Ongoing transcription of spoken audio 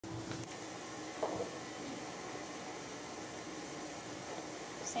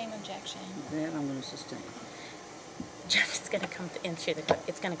same objection. That I'm going to sustain. It's going to come in through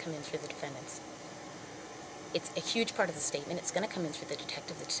the defendants. It's a huge part of the statement. It's going to come in through the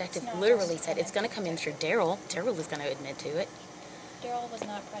detective. The detective literally said it's going to come in through Daryl. Daryl is going to admit to it. Daryl was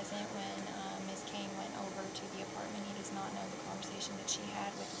not present when Ms. Kane went over to the apartment. He does not know the conversation that she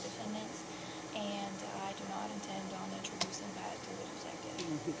had with the defendants, and I do not intend on introducing that to the detective.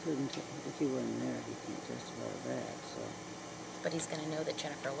 Well, he couldn't, if he wasn't there, he can't testify to that, so. But he's going to know that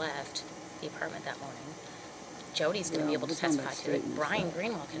Jennifer left the apartment that morning. Jody's going to be able to testify to it. Brian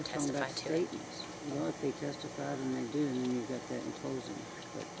Greenwell can testify to it. You know, if they testified and they do, and then you've got that in closing.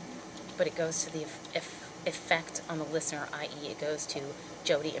 But it goes to the effect on the listener, i.e. it goes to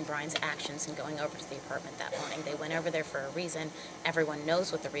Jody and Brian's actions in going over to the apartment that morning. They went over there for a reason. Everyone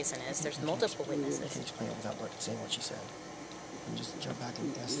knows what the reason is. There's multiple witnesses. You can explain it without saying what she said. And just jump back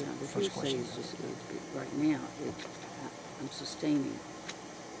and ask the The first question. is just, right now, I'm sustaining.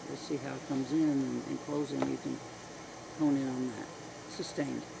 Let's see how it comes in, and closing, you can hone in on that.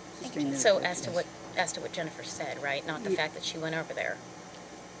 Sustained. So as to what Jennifer said, right? Not the fact that she went over there.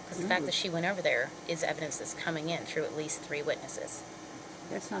 Because the fact that she went over there is evidence that's coming in through at least 3 witnesses.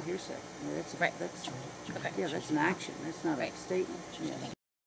 That's not hearsay. That's right. That's, okay. Yeah, that's an action. That's not a statement. Yeah.